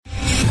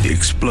The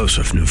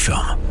explosive new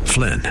film,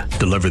 Flynn,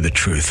 deliver the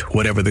truth,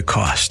 whatever the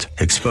cost,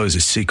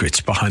 exposes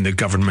secrets behind the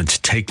government's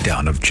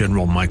takedown of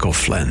General Michael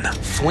Flynn.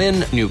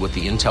 Flynn knew what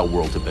the intel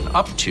world had been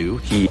up to.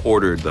 He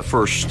ordered the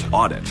first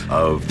audit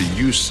of the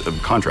use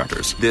of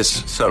contractors.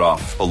 This set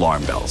off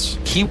alarm bells.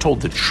 He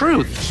told the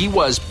truth. He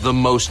was the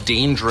most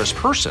dangerous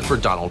person for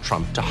Donald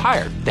Trump to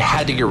hire. They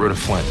had to get rid of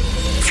Flynn.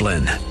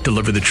 Flynn,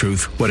 deliver the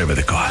truth, whatever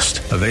the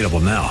cost. Available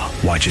now.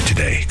 Watch it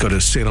today. Go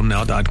to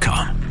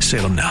salemnow.com.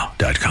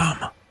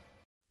 salemnow.com.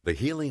 The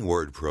Healing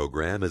Word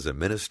program is a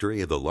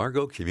ministry of the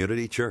Largo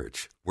Community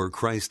Church, where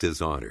Christ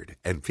is honored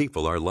and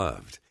people are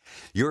loved.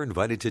 You're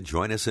invited to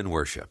join us in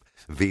worship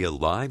via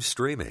live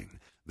streaming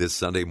this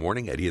Sunday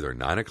morning at either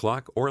 9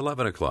 o'clock or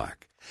 11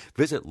 o'clock.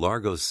 Visit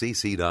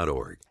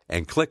largocc.org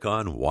and click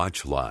on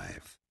Watch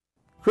Live.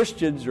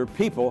 Christians or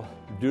people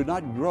do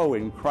not grow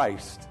in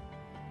Christ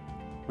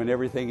when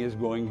everything is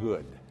going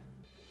good,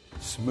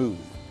 smooth,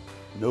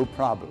 no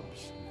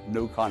problems,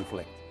 no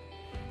conflict.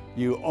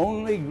 You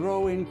only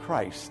grow in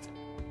Christ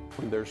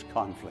when there's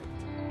conflict.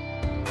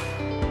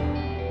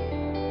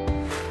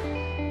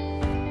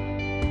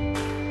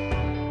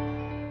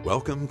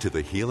 Welcome to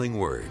the Healing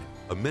Word,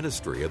 a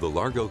ministry of the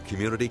Largo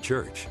Community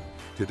Church.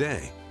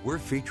 Today, we're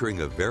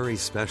featuring a very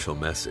special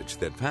message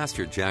that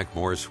Pastor Jack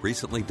Morris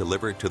recently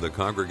delivered to the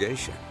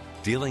congregation,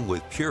 dealing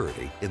with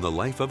purity in the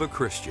life of a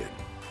Christian,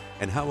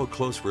 and how a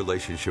close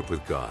relationship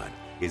with God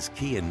is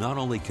key in not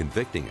only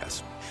convicting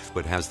us,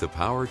 but has the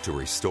power to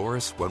restore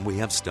us when we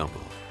have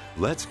stumbled.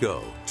 Let's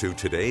go to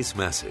today's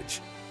message,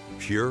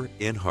 Pure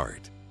in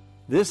Heart.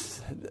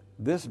 This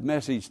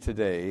message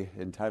today,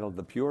 entitled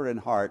The Pure in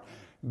Heart,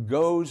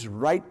 goes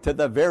right to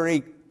the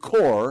very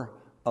core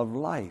of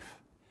life.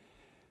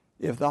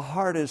 If the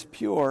heart is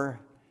pure,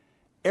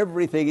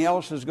 everything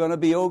else is going to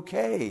be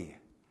okay.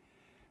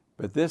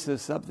 But this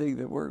is something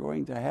that we're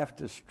going to have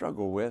to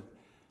struggle with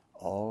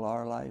all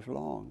our life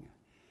long.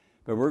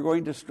 But we're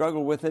going to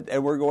struggle with it,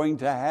 and we're going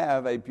to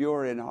have a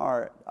pure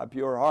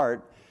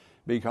heart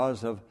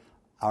because of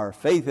our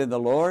faith in the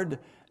Lord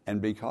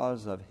and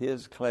because of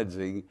His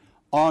cleansing,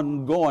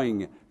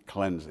 ongoing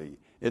cleansing.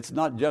 It's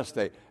not just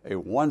a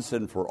once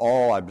and for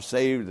all, I'm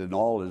saved and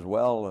all is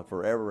well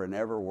forever and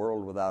ever,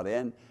 world without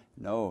end.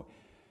 No,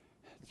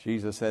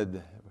 Jesus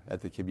said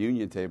at the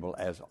communion table,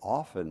 as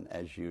often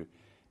as you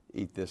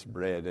eat this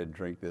bread and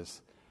drink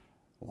this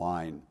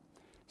wine.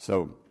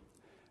 So,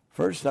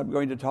 first, I'm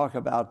going to talk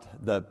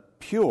about the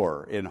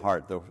pure in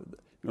heart. We're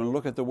going to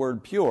look at the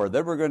word pure.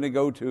 Then we're going to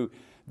go to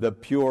the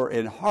pure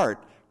in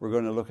heart. We're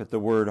going to look at the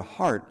word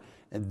heart.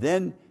 And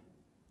then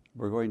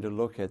we're going to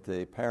look at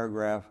the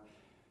paragraph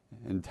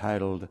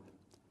entitled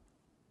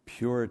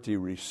Purity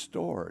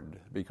Restored,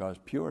 because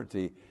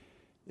purity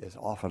is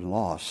often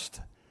lost.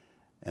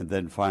 And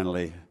then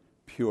finally,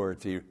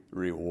 purity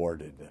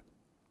rewarded.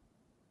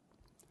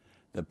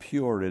 The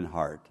pure in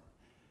heart.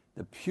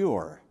 The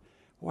pure.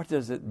 What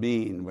does it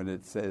mean when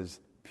it says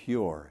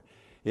pure?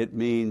 It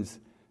means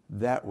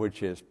that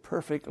which is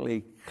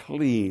perfectly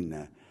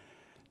clean.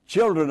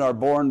 Children are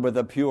born with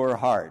a pure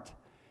heart.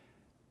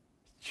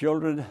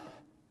 Children,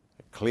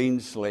 a clean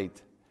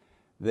slate.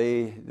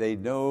 They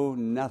know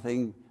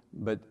nothing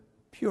but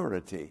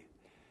purity.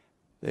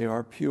 They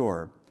are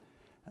pure.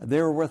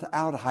 They're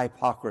without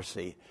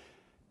hypocrisy.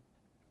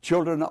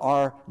 Children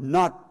are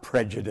not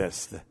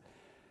prejudiced.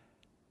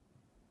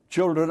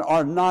 Children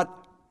are not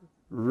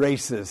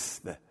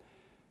racist.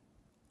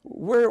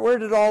 Where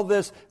did all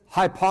this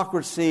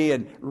hypocrisy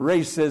and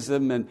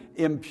racism and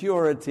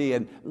impurity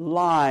and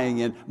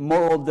lying and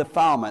moral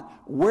defilement,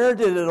 where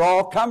did it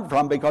all come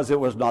from? Because it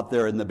was not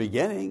there in the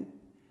beginning.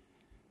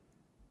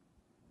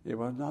 It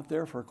was not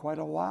there for quite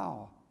a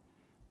while.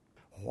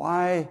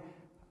 Why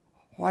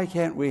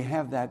can't we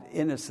have that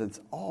innocence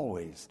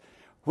always?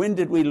 When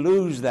did we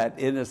lose that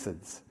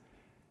innocence?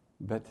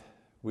 But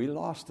we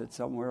lost it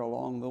somewhere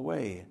along the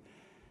way.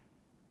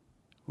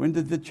 When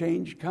did the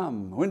change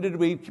come? When did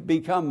we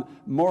become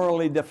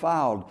morally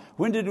defiled?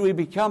 When did we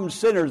become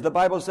sinners? The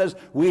Bible says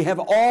we have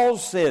all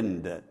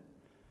sinned.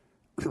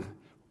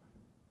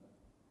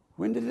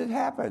 When did it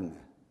happen?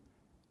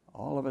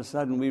 All of a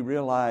sudden we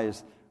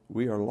realize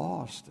we are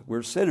lost.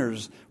 We're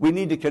sinners. We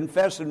need to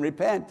confess and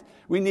repent.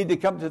 We need to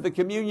come to the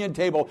communion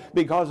table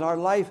because our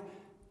life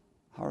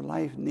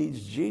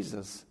needs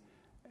Jesus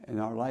and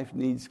our life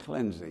needs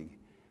cleansing.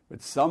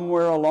 But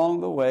somewhere along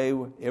the way,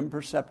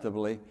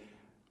 imperceptibly,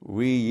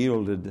 we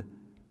yielded.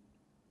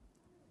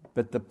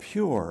 But the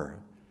pure,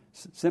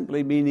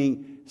 simply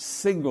meaning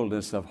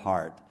singleness of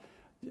heart,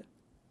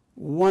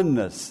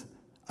 oneness,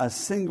 a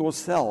single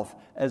self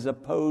as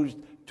opposed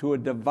to a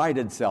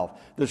divided self.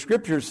 The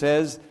Scripture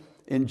says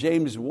in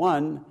James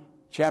 1,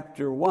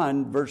 chapter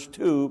 1, verse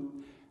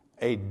 2,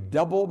 a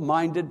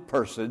double-minded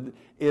person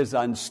is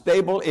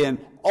unstable in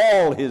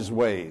all his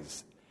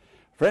ways.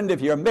 Friend,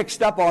 if you're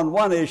mixed up on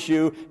one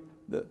issue,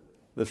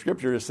 the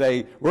Scriptures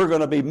say we're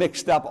going to be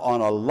mixed up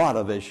on a lot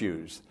of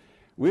issues.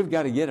 We've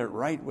got to get it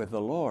right with the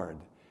Lord.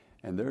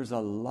 And there's a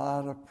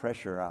lot of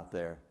pressure out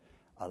there,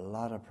 a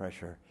lot of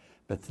pressure.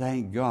 But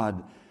thank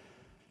God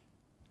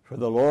for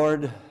the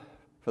Lord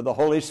for the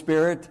Holy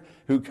Spirit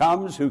who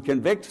comes, who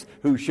convicts,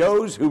 who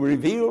shows, who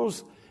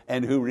reveals,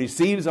 and who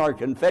receives our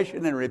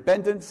confession and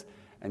repentance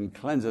and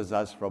cleanses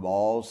us from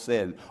all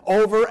sin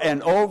over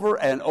and over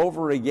and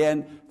over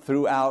again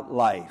throughout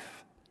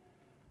life.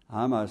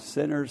 I'm a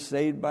sinner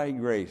saved by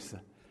grace.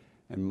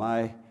 And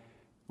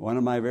one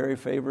of my very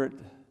favorite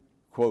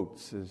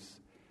quotes is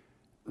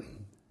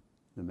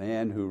the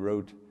man who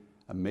wrote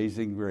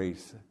Amazing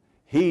Grace.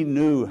 He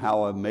knew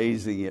how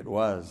amazing it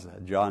was,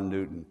 John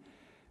Newton.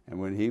 And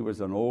when he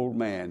was an old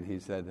man, he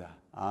said,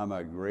 I'm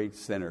a great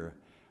sinner,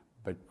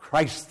 but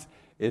Christ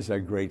is a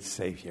great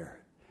Savior.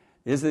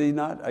 Isn't he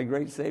not a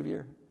great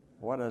Savior?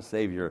 What a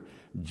Savior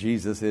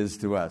Jesus is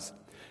to us.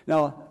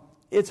 Now,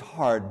 it's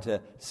hard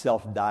to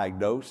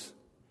self-diagnose.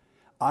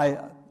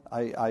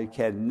 I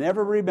can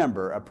never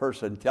remember a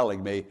person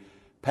telling me,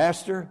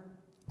 Pastor,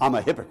 I'm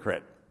a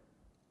hypocrite.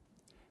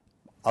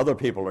 Other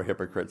people are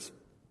hypocrites.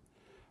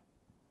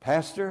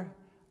 Pastor,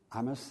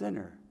 I'm a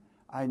sinner.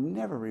 I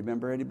never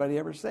remember anybody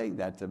ever saying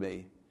that to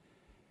me.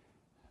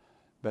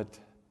 But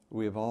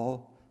we have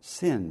all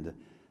sinned,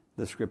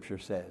 the Scripture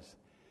says.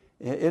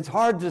 It's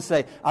hard to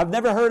say. I've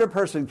never heard a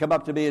person come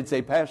up to me and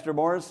say, Pastor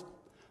Morris,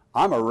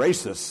 I'm a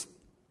racist.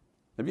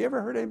 Have you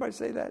ever heard anybody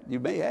say that? You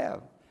may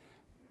have.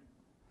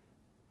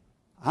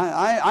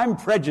 I'm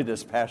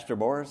prejudiced, Pastor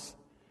Morris.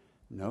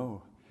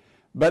 No.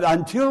 But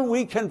until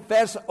we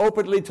confess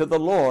openly to the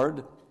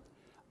Lord,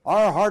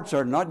 our hearts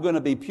are not going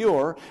to be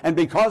pure. And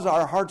because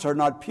our hearts are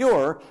not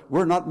pure,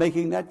 we're not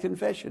making that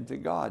confession to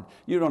God.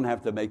 You don't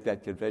have to make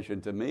that confession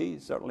to me.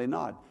 Certainly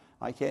not.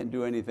 I can't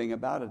do anything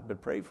about it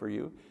but pray for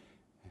you.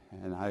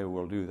 And I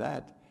will do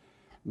that.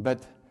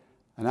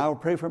 And I will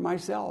pray for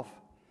myself.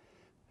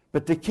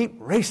 But to keep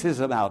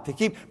racism out, to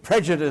keep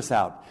prejudice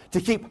out,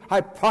 to keep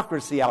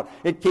hypocrisy out,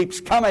 it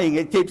keeps coming,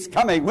 it keeps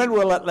coming. When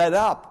will it let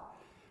up?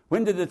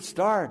 When did it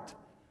start?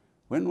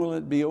 When will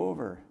it be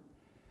over?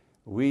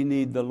 We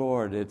need the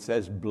Lord. It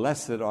says,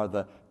 blessed are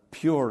the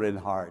pure in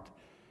heart.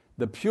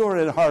 The pure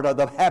in heart are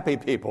the happy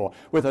people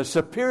with a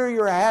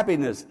superior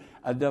happiness,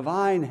 a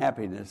divine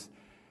happiness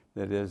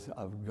that is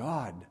of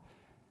God.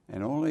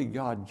 And only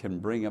God can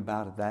bring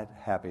about that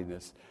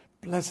happiness.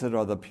 Blessed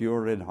are the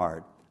pure in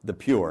heart. The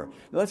pure.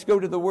 Let's go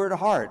to the word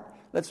heart.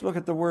 Let's look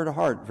at the word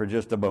heart for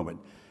just a moment.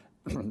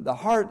 The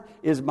heart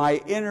is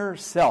my inner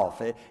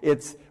self.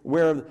 It's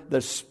where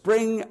the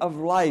spring of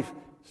life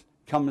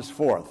comes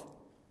forth.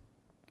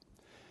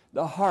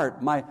 The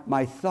heart,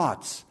 my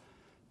thoughts,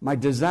 my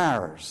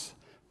desires,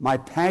 my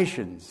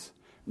passions,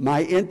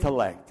 my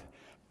intellect,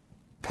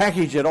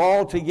 package it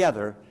all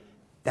together,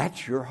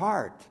 that's your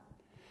heart.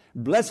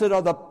 Blessed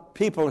are the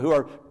people who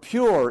are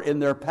pure in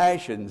their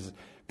passions,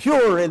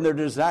 pure in their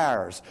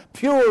desires,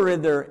 pure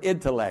in their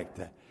intellect.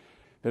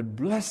 But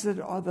blessed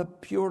are the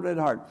pure in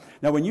heart.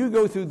 Now, when you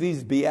go through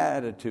these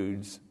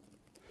Beatitudes,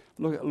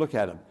 look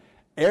at them.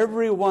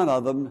 Every one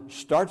of them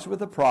starts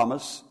with a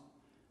promise,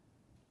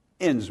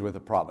 ends with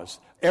a promise.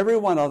 Every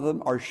one of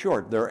them are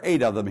short. There are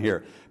 8 of them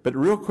here. But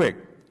real quick,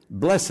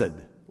 blessed.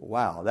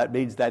 Wow, that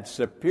means that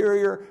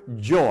superior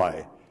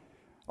joy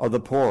of the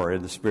poor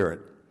in the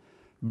spirit.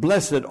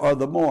 Blessed are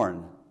the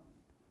mourn.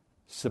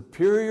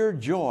 Superior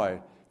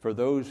joy for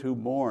those who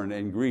mourn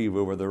and grieve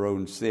over their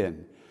own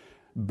sin.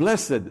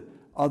 Blessed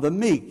are the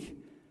meek.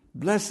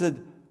 Blessed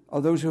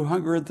are those who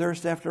hunger and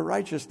thirst after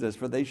righteousness,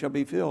 for they shall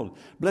be filled.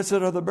 Blessed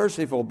are the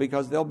merciful,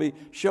 because they'll be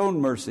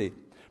shown mercy.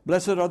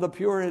 Blessed are the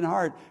pure in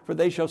heart, for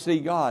they shall see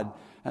God.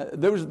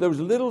 Those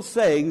little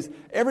sayings,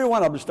 every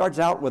one of them starts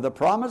out with a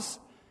promise,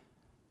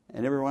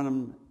 and every one of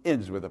them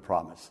ends with a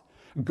promise.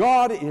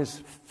 God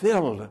is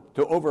filled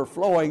to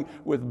overflowing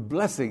with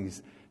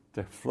blessings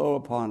to flow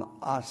upon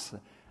us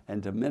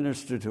and to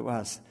minister to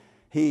us.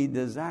 He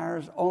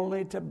desires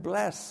only to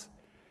bless.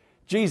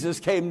 Jesus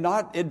came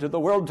not into the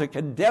world to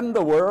condemn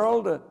the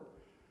world.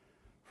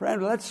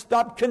 Friend, let's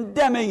stop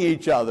condemning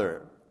each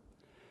other.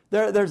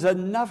 There's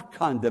enough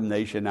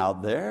condemnation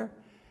out there,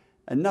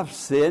 enough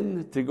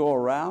sin to go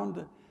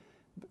around.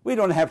 We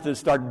don't have to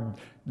start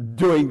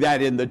doing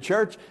that in the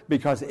church,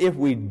 because if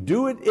we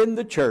do it in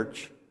the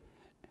church,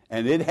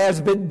 and it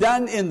has been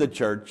done in the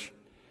church,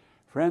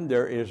 friend,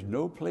 there is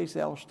no place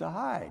else to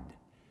hide.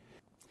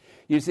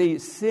 You see,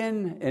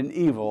 sin and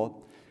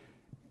evil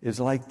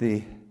is like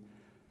the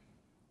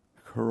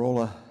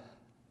coronavirus.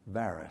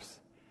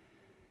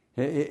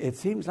 It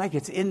seems like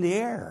it's in the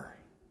air.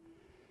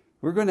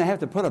 We're going to have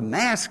to put a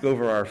mask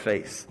over our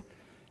face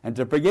and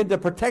to begin to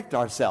protect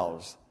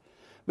ourselves.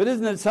 But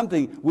isn't it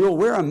something? We'll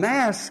wear a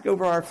mask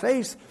over our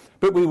face,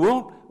 but we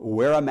won't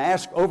wear a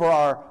mask over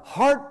our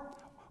heart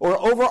or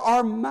over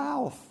our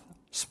mouth,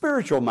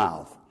 spiritual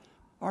mouth,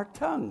 our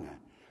tongue,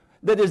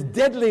 that is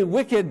deadly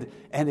wicked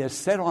and is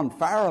set on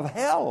fire of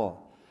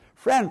hell.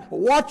 Friend,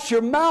 watch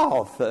your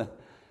mouth.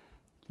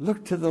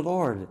 Look to the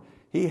Lord.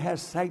 He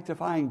has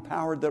sanctifying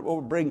power that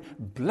will bring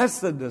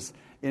blessedness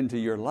into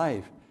your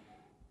life.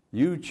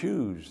 You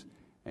choose,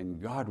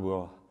 and God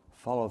will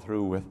follow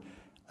through with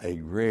a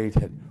great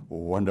and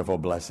wonderful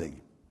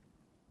blessing.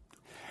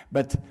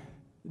 But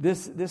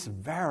this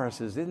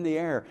virus is in the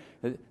air.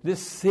 This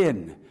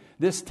sin,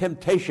 this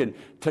temptation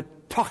to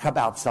talk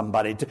about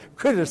somebody, to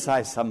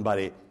criticize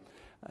somebody,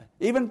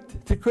 even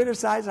to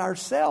criticize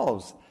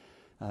ourselves.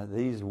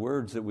 These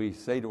words that we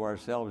say to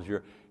ourselves,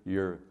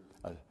 you're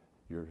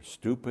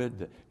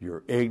stupid,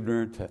 you're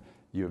ignorant,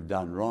 you've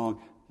done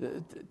wrong.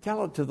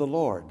 Tell it to the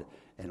Lord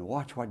and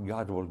watch what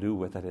God will do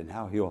with it and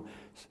how He'll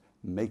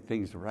make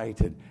things right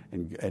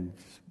and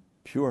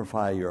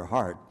purify your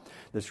heart.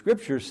 The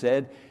Scripture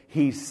said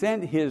He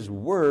sent His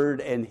word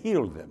and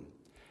healed them.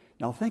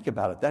 Now think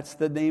about it. That's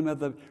the name of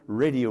the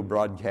radio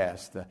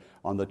broadcast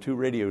on the 2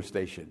 radio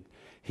stations.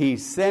 He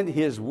sent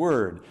His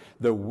word.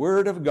 The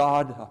Word of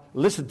God,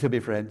 listen to me,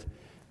 friend.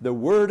 The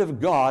Word of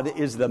God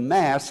is the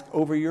mask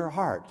over your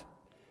heart.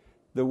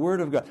 The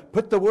Word of God.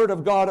 Put the Word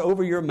of God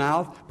over your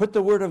mouth. Put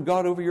the Word of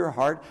God over your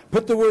heart.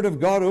 Put the Word of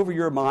God over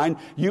your mind.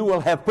 You will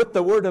have put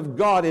the Word of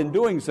God in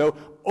doing so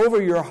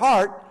over your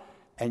heart,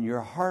 and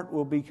your heart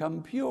will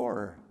become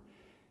pure.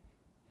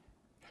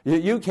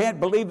 You can't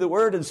believe the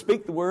Word and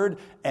speak the Word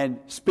and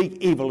speak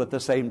evil at the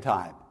same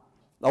time.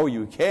 Oh,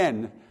 you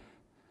can,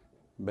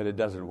 but it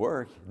doesn't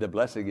work. The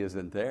blessing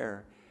isn't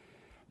there.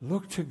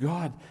 Look to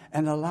God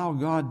and allow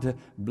God to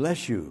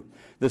bless you.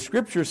 The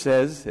Scripture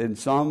says in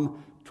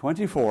Psalm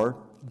 24,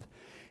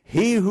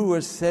 He who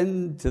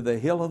ascends to the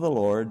hill of the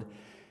Lord,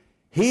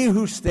 he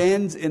who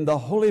stands in the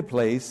holy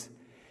place,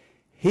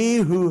 he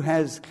who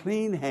has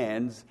clean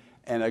hands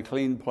and a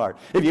clean heart.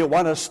 If you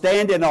want to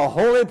stand in a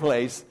holy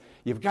place,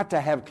 you've got to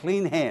have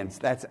clean hands.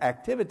 That's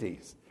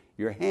activities.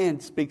 Your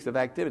hand speaks of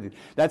activities.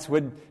 That's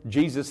when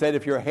Jesus said,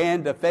 if your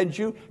hand offends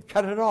you,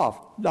 cut it off.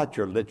 Not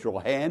your literal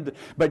hand,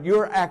 but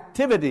your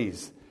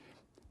activities.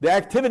 The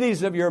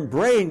activities of your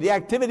brain, the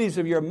activities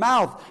of your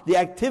mouth, the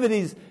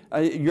activities,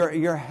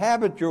 your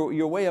habit,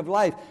 your way of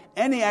life.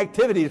 Any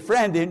activity,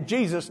 friend, in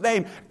Jesus'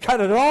 name,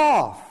 cut it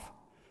off.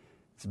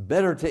 It's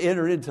better to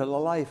enter into the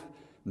life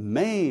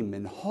maimed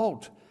and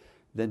halt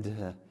than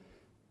to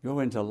go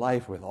into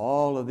life with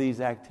all of these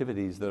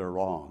activities that are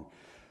wrong.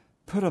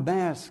 Put a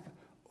mask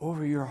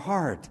over your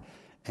heart,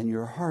 and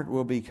your heart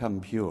will become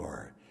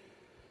pure.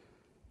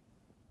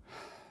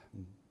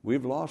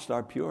 We've lost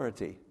our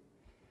purity.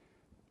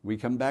 We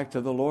come back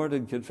to the Lord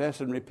and confess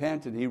and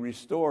repent, and He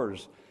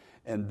restores.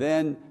 And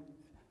then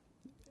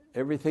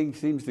everything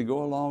seems to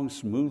go along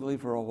smoothly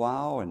for a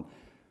while, and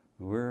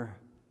we're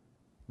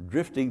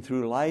drifting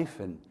through life,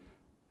 and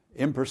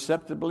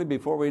imperceptibly,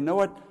 before we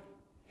know it,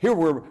 here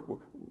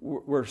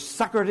we're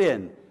suckered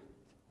in.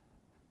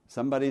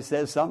 Somebody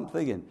says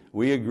something, and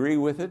we agree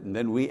with it, and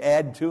then we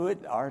add to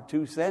it our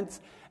 2 cents,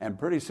 and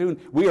pretty soon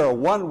we are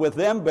one with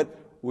them, but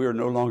we are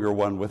no longer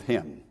one with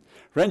Him.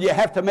 Friend, you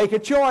have to make a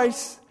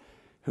choice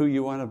who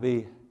you want to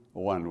be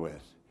one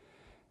with.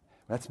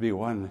 Let's be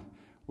one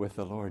with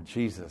the Lord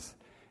Jesus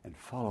and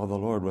follow the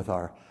Lord with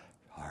our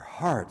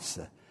hearts.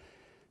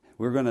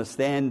 We're going to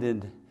stand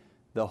in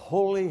the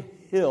holy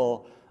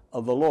hill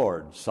of the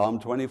Lord,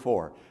 Psalm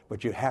 24.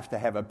 But you have to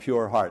have a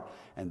pure heart.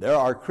 And there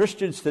are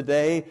Christians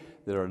today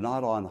that are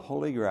not on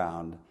holy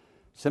ground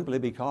simply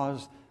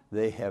because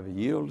they have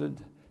yielded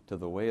to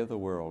the way of the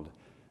world.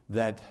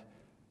 That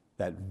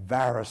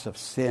virus of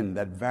sin,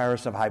 that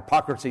virus of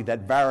hypocrisy,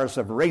 that virus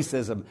of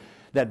racism,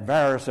 that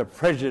virus of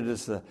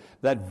prejudice,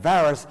 that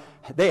virus,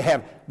 they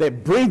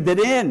breathed it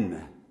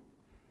in.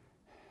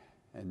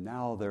 And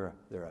now they're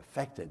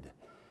affected.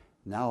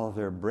 Now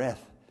their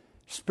breath,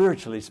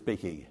 spiritually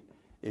speaking,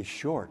 is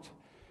short.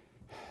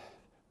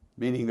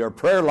 Meaning their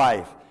prayer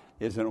life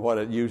isn't what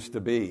it used to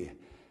be.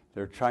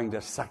 They're trying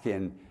to suck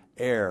in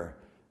air,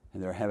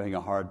 and they're having a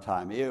hard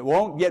time. It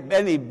won't get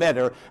any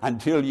better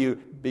until you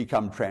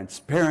become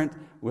transparent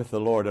with the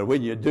Lord. And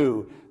when you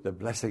do, the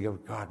blessing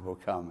of God will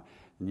come,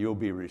 and you'll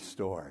be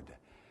restored.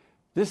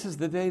 This is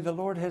the day the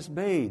Lord has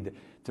made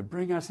to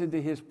bring us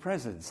into His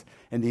presence,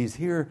 and He's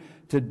here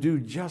to do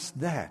just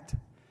that.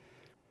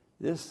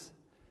 This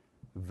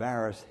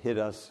virus hit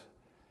us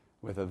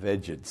with a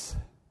vengeance.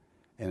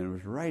 And it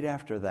was right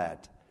after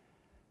that,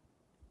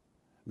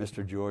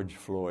 Mr. George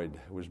Floyd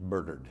was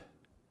murdered.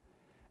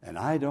 And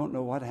I don't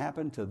know what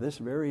happened to this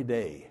very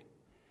day,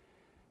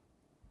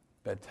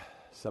 but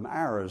some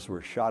arrows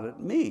were shot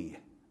at me.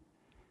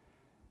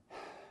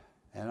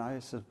 And I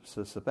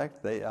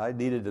suspect I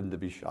needed them to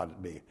be shot at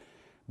me,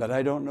 but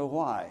I don't know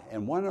why.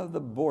 And one of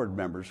the board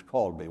members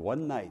called me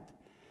one night.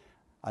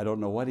 I don't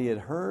know what he had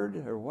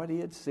heard or what he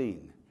had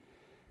seen,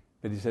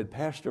 but he said,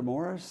 Pastor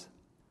Morris,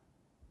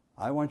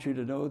 I want you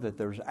to know that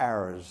there's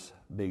arrows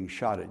being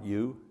shot at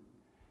you.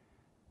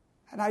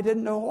 And I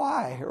didn't know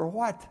why or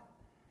what.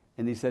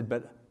 And he said,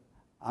 but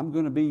I'm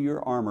going to be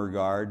your armor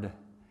guard,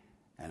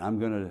 and I'm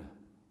going to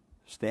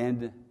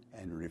stand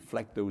and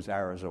reflect those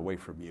arrows away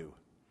from you.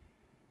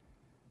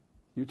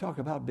 You talk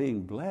about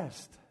being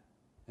blessed,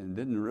 and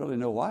didn't really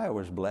know why I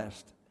was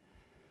blessed.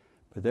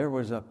 But there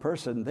was a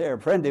person there.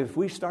 Friend, if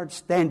we start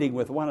standing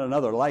with one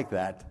another like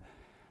that,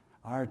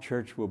 our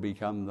church will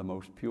become the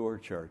most pure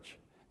church,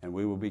 and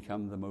we will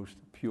become the most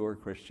pure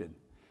Christian.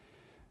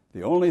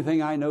 The only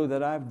thing I know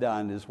that I've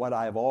done is what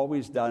I've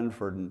always done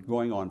for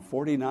going on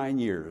 49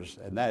 years,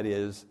 and that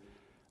is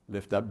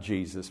Lift up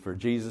Jesus. For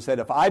Jesus said,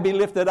 if I be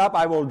lifted up,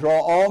 I will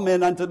draw all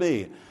men unto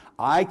me.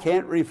 I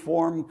can't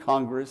reform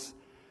Congress.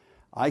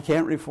 I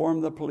can't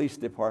reform the police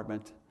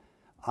department.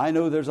 I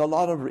know there's a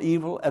lot of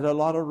evil and a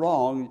lot of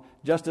wrong,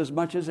 just as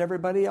much as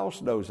everybody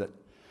else knows it.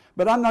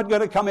 But I'm not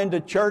going to come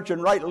into church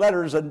and write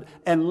letters and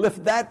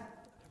lift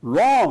that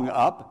wrong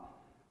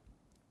up.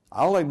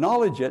 I'll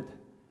acknowledge it,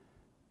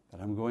 but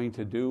I'm going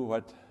to do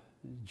what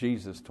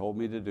Jesus told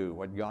me to do,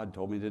 what God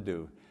told me to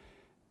do.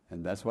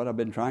 And that's what I've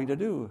been trying to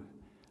do.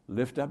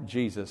 Lift up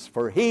Jesus.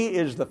 For he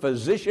is the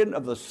physician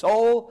of the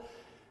soul.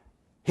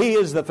 He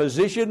is the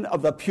physician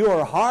of the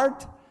pure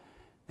heart.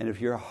 And if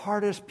your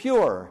heart is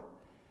pure,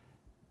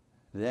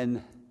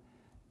 then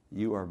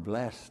you are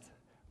blessed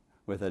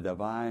with a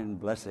divine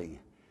blessing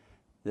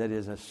that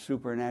is a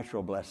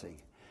supernatural blessing.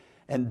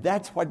 And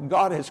that's what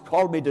God has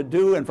called me to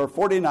do. And for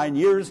 49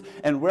 years,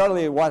 and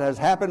really what has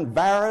happened,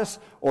 virus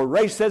or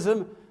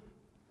racism,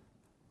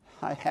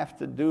 I have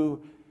to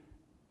do.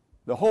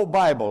 The whole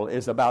Bible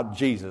is about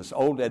Jesus,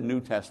 Old and New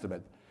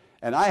Testament.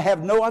 And I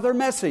have no other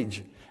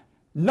message.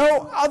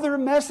 No other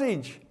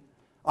message.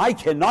 I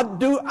cannot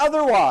do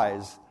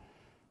otherwise.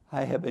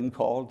 I have been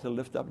called to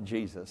lift up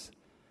Jesus.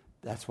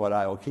 That's what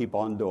I will keep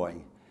on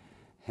doing.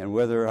 And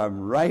whether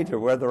I'm right or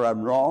whether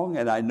I'm wrong,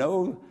 and I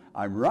know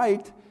I'm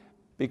right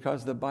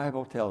because the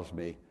Bible tells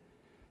me.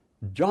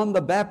 John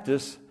the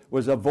Baptist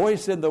was a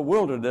voice in the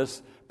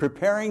wilderness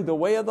preparing the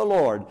way of the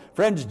Lord.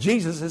 Friends,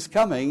 Jesus is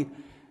coming,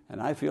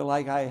 and I feel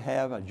like I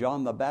have a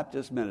John the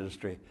Baptist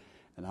ministry,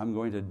 and I'm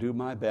going to do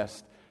my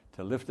best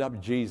to lift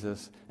up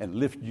Jesus and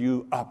lift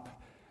you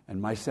up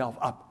and myself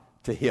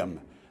up to him.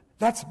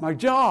 That's my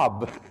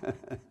job.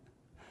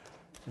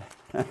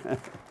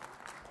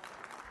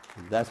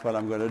 That's what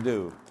I'm going to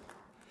do.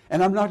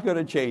 And I'm not going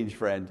to change,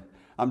 friend.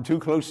 I'm too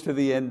close to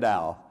the end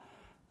now.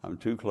 I'm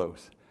too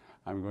close.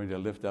 I'm going to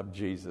lift up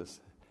Jesus.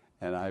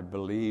 And I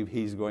believe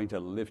he's going to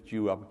lift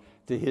you up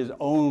to his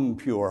own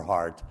pure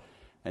heart.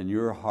 And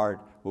your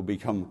heart will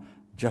become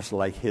just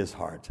like his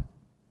heart.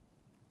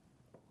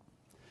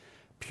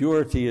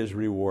 Purity is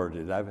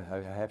rewarded.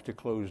 I have to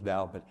close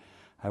now, but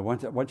I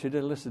want you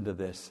to listen to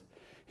this.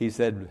 He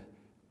said,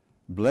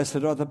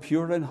 blessed are the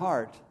pure in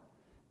heart.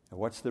 And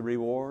what's the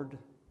reward?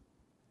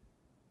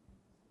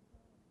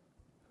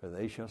 For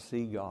they shall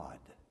see God.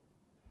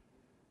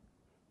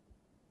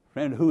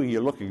 Friend, who are you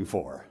looking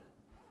for?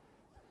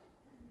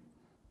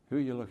 Who are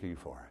you looking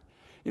for?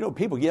 You know,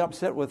 people get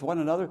upset with one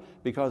another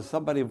because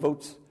somebody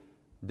votes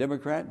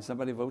Democrat and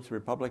somebody votes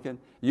Republican.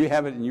 You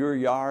have it in your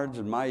yards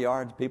and my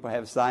yards. People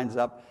have signs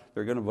up.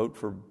 They're going to vote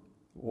for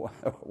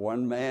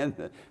one man.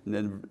 And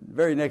then the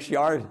very next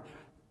yard,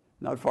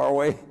 not far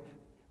away,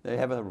 they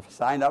have a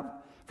sign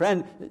up.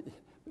 Friend,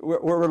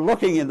 we're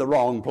looking in the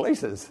wrong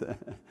places.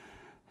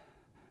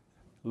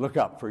 Look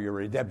up, for your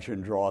redemption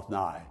draweth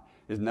nigh.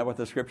 Isn't that what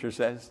the Scripture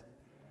says?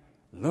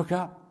 Look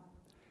up.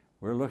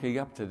 We're looking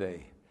up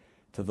today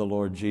to the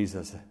Lord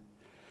Jesus.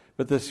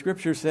 But the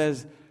Scripture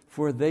says,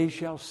 for they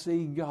shall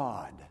see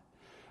God.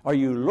 Are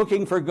you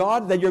looking for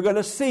God? Then you're going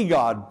to see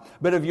God.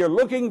 But if you're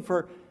looking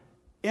for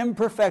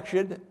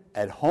imperfection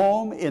at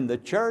home, in the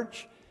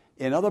church,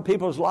 in other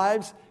people's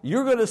lives,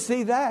 you're going to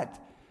see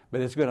that.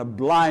 But it's going to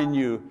blind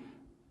you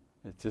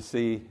to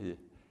see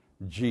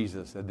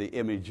Jesus and the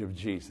image of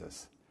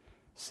Jesus.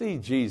 See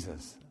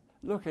Jesus.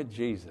 Look at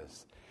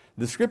Jesus.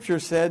 The Scripture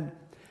said,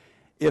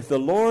 if the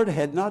Lord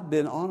had not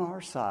been on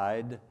our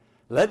side,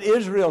 let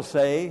Israel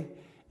say,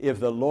 if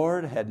the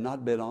Lord had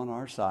not been on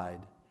our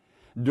side.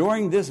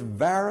 During this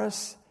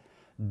virus,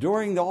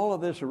 during all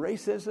of this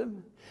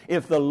racism,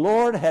 if the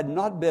Lord had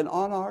not been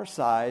on our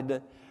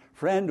side,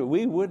 friend,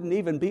 we wouldn't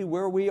even be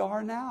where we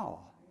are now.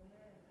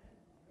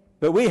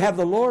 But we have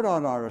the Lord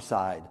on our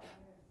side.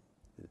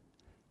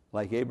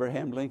 Like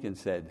Abraham Lincoln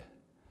said,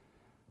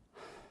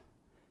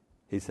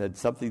 he said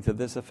something to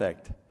this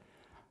effect: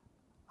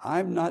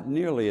 I'm not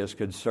nearly as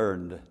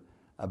concerned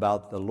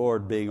about the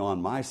Lord being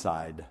on my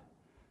side.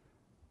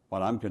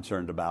 What I'm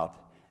concerned about,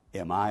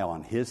 am I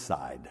on his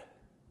side?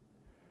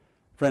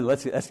 Friend,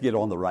 let's get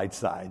on the right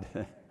side.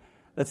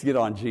 Let's get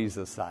on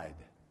Jesus' side.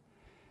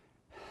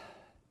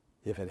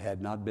 If it had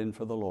not been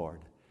for the Lord.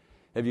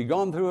 Have you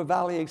gone through a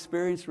valley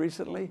experience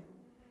recently?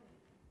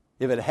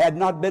 If it had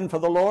not been for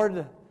the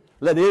Lord,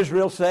 let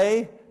Israel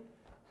say,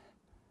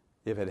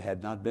 if it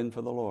had not been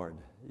for the Lord,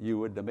 you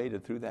wouldn't have made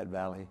it through that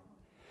valley.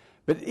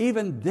 But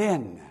even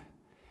then,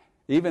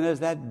 even as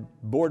that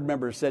board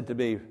member said to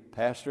me,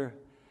 Pastor,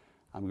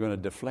 I'm going to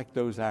deflect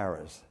those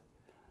arrows.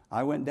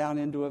 I went down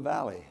into a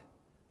valley,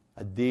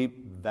 a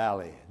deep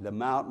valley. The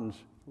mountains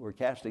were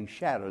casting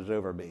shadows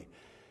over me.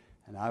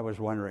 And I was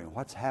wondering,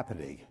 what's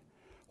happening?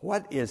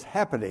 What is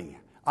happening?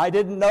 I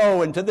didn't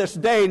know, and to this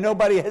day,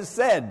 nobody has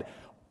said,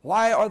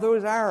 why are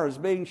those arrows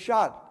being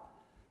shot?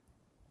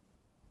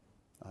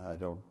 I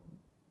don't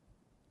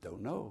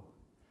know.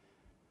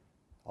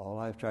 All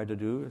I've tried to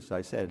do, as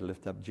I said,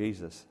 lift up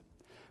Jesus.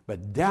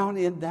 But down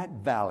in that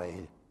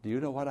valley, do you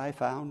know what I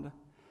found?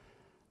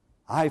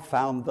 I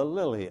found the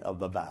lily of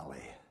the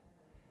valley.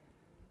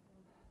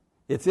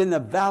 It's in the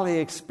valley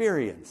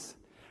experience.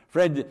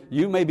 Friend,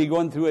 you may be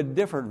going through a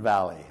different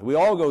valley. We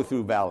all go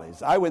through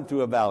valleys. I went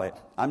through a valley.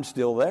 I'm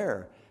still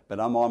there, but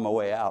I'm on my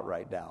way out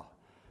right now.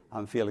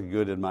 I'm feeling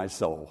good in my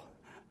soul.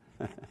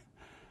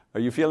 Are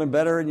you feeling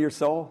better in your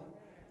soul?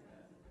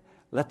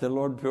 Let the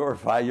Lord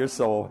purify your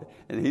soul,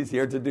 and He's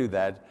here to do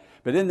that.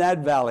 But in that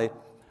valley,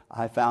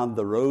 I found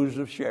the rose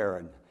of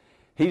Sharon.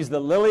 He's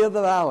the lily of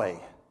the valley.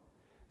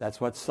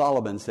 That's what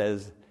Solomon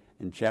says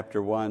in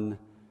chapter 1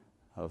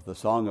 of the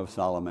Song of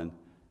Solomon,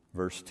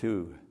 verse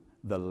 2,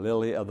 the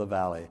lily of the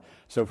valley.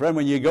 So friend,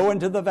 when you go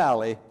into the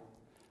valley,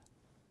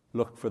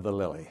 look for the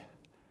lily.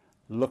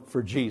 Look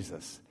for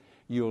Jesus.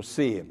 You'll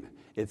see Him.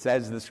 It's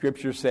as the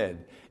Scripture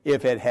said,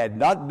 if it had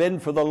not been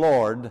for the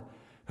Lord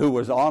who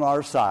was on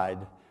our side,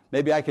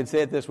 maybe I could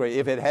say it this way,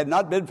 if it had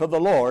not been for the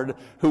Lord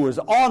who was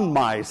on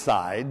my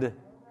side,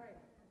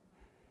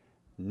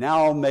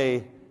 now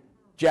may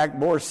Jack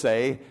Morse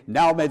say,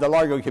 now may the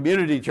Largo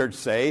Community Church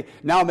say,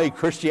 now may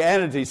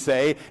Christianity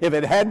say, if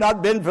it had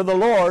not been for the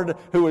Lord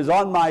who was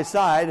on my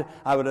side,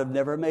 I would have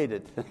never made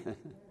it.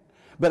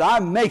 But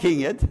I'm making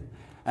it,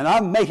 and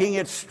I'm making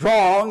it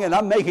strong, and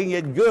I'm making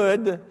it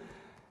good,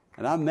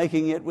 and I'm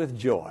making it with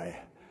joy.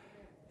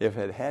 If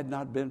it had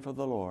not been for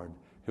the Lord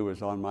who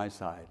was on my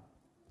side.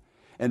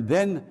 And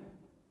then,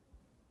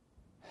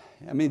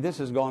 this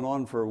has gone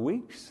on for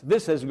weeks.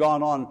 This has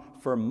gone on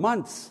for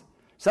months.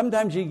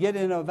 Sometimes you get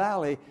in a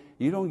valley,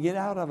 you don't get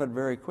out of it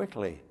very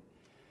quickly.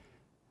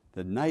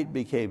 The night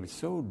became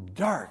so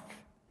dark.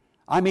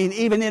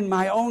 Even in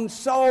my own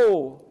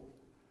soul.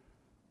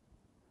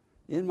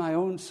 In my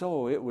own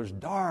soul, it was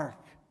dark.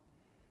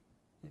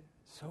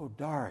 So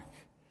dark.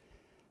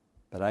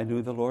 But I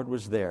knew the Lord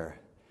was there.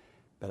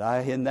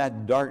 But in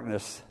that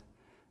darkness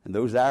and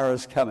those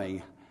hours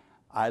coming,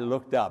 I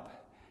looked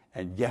up,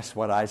 and guess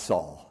what I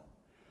saw?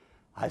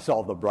 I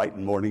saw the bright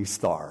morning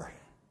star.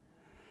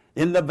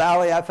 In the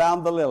valley, I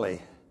found the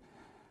lily.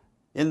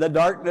 In the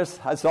darkness,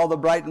 I saw the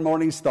bright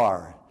morning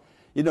star.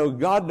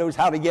 God knows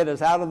how to get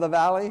us out of the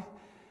valley.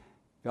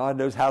 God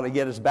knows how to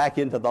get us back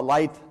into the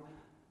light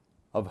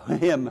of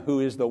Him who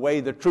is the way,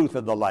 the truth,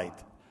 and the light.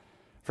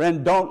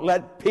 Friend, don't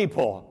let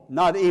people,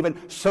 not even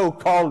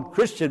so-called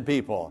Christian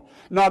people,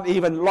 not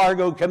even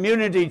Largo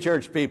Community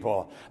Church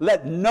people,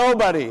 let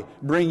nobody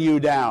bring you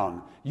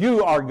down.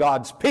 You are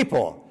God's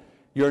people.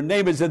 Your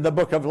name is in the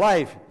book of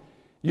life.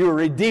 You are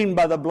redeemed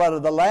by the blood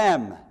of the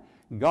Lamb.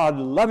 God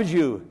loves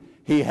you.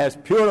 He has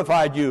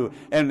purified you.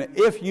 And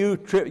if you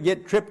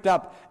get tripped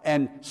up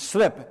and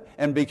slip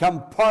and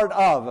become part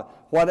of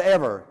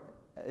whatever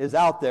is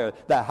out there,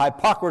 the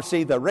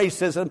hypocrisy, the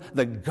racism,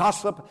 the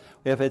gossip,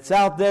 if it's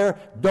out there,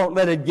 don't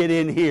let it get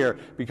in here,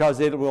 because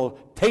it will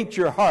taint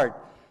your heart.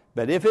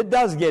 But if it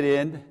does get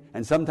in,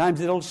 and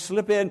sometimes it'll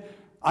slip in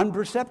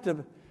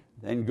unperceptive,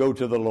 then go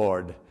to the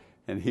Lord,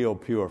 and He'll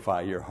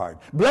purify your heart.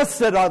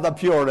 Blessed are the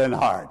pure in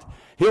heart.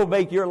 He'll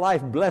make your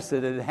life blessed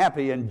and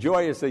happy and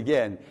joyous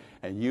again,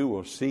 and you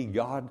will see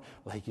God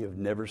like you've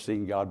never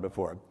seen God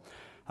before.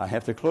 I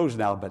have to close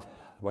now, but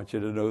I want you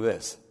to know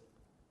this.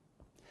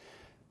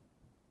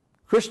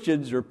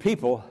 Christians or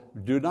people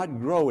do not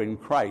grow in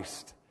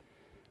Christ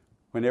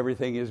when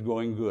everything is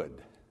going good,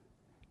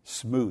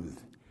 smooth,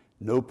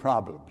 no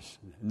problems,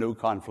 no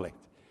conflict.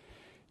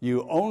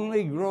 You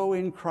only grow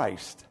in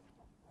Christ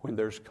when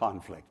there's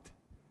conflict.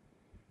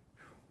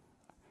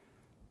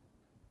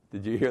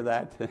 Did you hear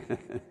that?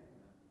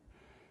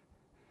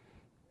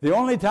 The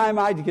only time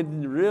I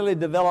can really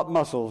develop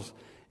muscles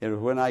is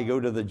when I go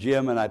to the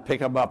gym and I pick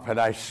them up and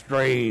I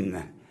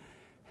strain.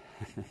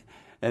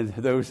 And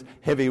those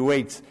heavy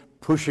weights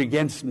push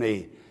against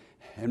me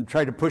and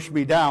try to push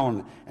me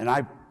down, and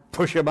I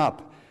push them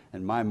up,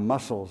 and my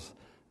muscles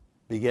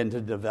begin to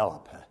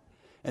develop.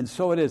 And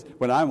so it is.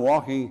 When I'm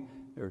walking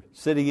or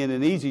sitting in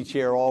an easy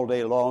chair all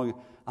day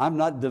long, I'm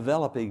not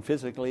developing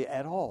physically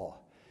at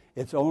all.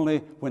 It's only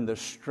when the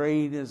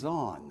strain is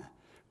on,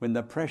 when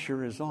the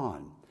pressure is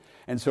on.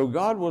 And so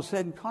God will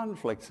send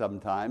conflict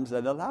sometimes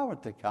and allow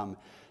it to come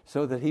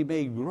so that He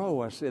may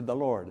grow us in the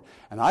Lord.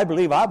 And I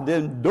believe I've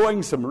been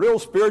doing some real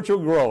spiritual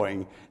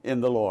growing in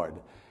the Lord.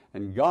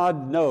 And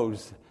God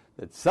knows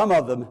that some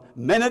of them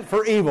meant it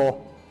for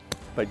evil,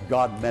 but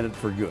God meant it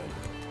for good.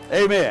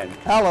 Amen.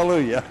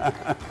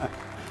 Hallelujah.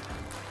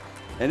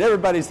 And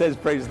everybody says,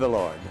 praise the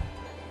Lord.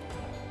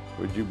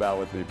 Would you bow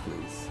with me,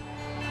 please?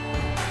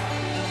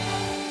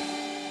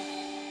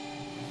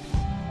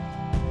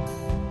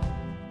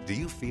 Do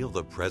you feel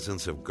the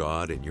presence of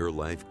God in your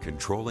life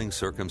controlling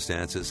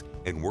circumstances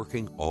and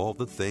working all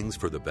the things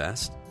for the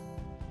best?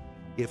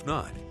 If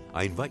not,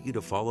 I invite you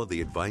to follow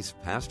the advice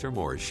Pastor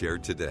Morse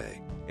shared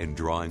today in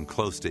drawing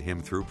close to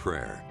Him through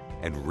prayer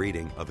and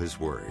reading of His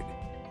Word.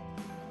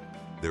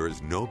 There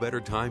is no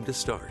better time to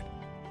start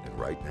than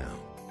right now.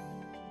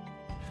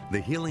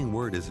 The Healing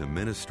Word is a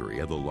ministry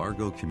of the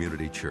Largo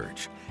Community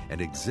Church and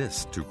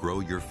exists to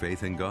grow your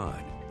faith in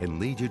God and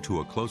lead you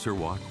to a closer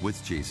walk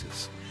with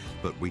Jesus.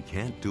 But we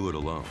can't do it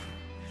alone.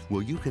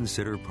 Will you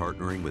consider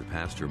partnering with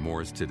Pastor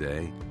Morse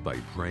today by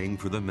praying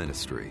for the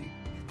ministry?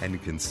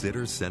 and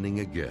consider sending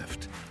a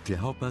gift to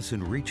help us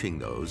in reaching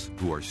those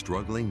who are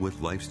struggling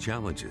with life's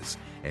challenges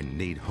and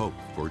need hope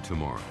for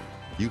tomorrow.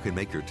 You can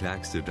make your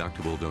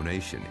tax-deductible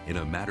donation in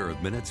a matter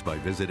of minutes by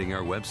visiting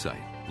our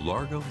website,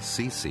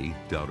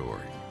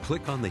 largocc.org.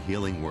 Click on the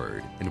Healing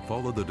Word and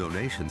follow the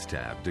Donations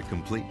tab to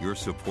complete your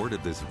support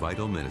of this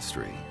vital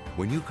ministry.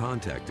 When you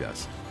contact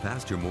us,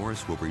 Pastor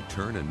Morris will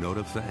return a note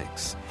of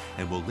thanks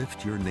and will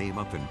lift your name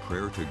up in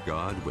prayer to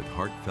God with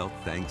heartfelt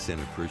thanks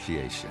and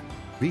appreciation.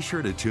 Be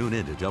sure to tune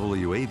in to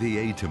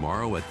WAVA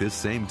tomorrow at this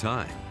same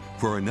time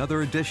for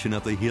another edition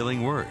of the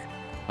Healing Word.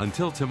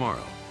 Until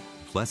tomorrow,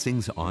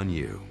 blessings on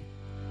you.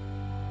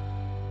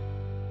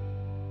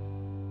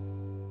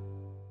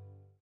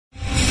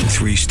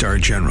 Three-star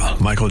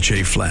General Michael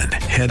J. Flynn,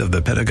 head of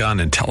the Pentagon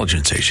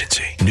Intelligence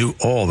Agency, knew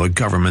all the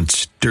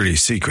government's dirty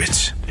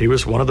secrets. He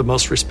was one of the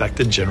most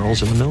respected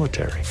generals in the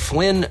military.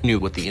 Flynn knew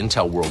what the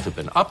intel world had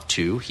been up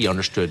to. He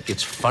understood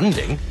its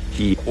funding.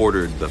 He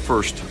ordered the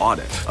first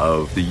audit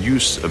of the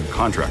use of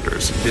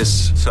contractors.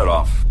 This set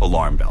off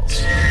alarm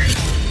bells.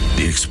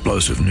 The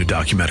explosive new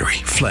documentary,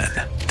 Flynn,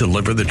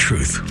 Deliver the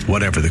Truth,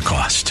 Whatever the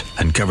Cost,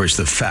 uncovers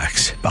the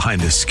facts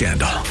behind this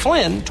scandal.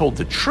 Flynn told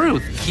the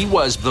truth. He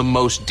was the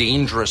most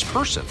dangerous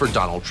person for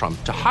Donald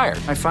Trump to hire.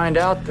 I find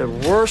out the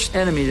worst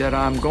enemy that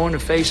I'm going to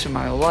face in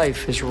my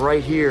life is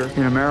right here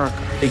in America.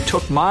 They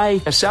took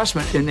my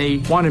assessment and they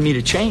wanted me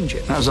to change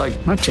it. And I was like,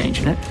 I'm not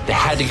changing it. They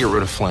had to get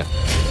rid of Flynn.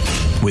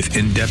 With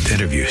in-depth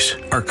interviews,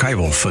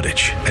 archival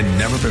footage, and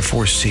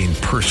never-before-seen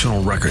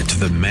personal records of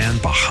the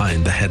man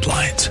behind the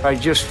headlines. I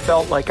just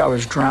felt like I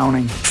was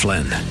drowning.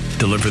 Flynn,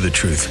 Deliver the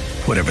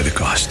Truth, Whatever the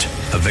Cost.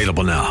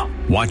 Available now.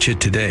 Watch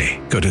it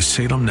today. Go to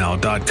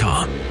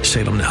salemnow.com.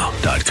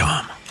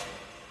 salemnow.com.